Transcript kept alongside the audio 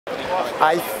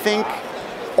I think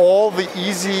all the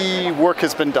easy work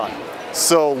has been done.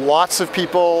 So lots of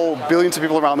people, billions of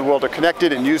people around the world are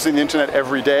connected and using the internet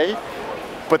every day.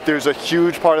 But there's a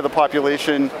huge part of the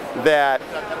population that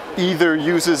either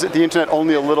uses the internet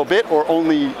only a little bit or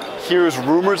only hears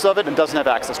rumors of it and doesn't have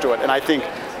access to it. And I think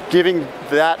giving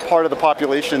that part of the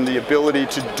population the ability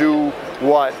to do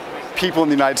what people in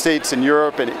the United States and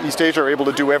Europe and East Asia are able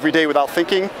to do every day without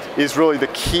thinking is really the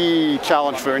key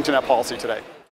challenge for internet policy today.